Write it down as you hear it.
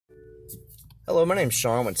Hello, my name's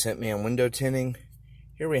Sean with Tint Window Tinting.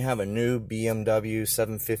 Here we have a new BMW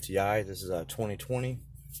 750i. This is a 2020.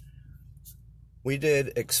 We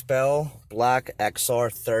did Xpel Black XR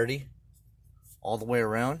 30 all the way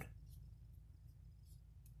around.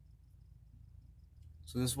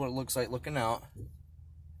 So this is what it looks like looking out.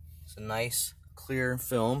 It's a nice clear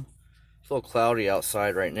film. It's a little cloudy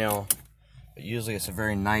outside right now, but usually it's a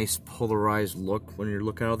very nice polarized look when you're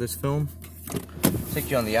looking at this film. Take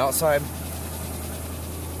you on the outside.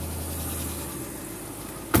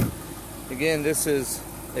 Again, this is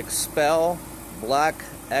Xpel Black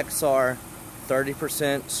XR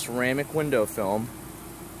 30% ceramic window film.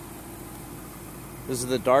 This is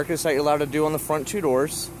the darkest that you're allowed to do on the front two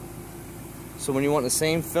doors. So when you want the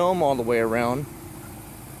same film all the way around,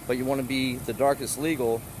 but you want to be the darkest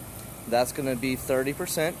legal, that's going to be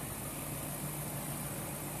 30%.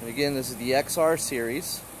 And again, this is the XR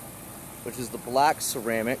series, which is the black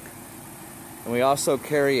ceramic. And we also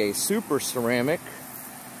carry a super ceramic.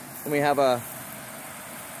 And we have a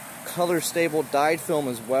color stable dyed film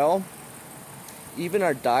as well. Even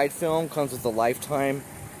our dyed film comes with a lifetime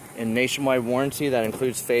and nationwide warranty that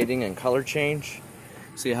includes fading and color change.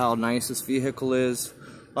 See how nice this vehicle is.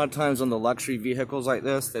 A lot of times on the luxury vehicles like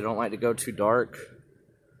this, they don't like to go too dark,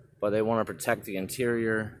 but they want to protect the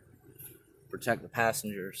interior, protect the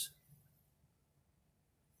passengers.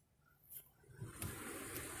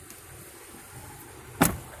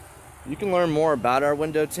 You can learn more about our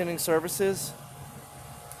window tinting services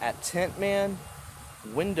at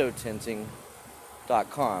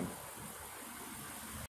tintmanwindowtinting.com.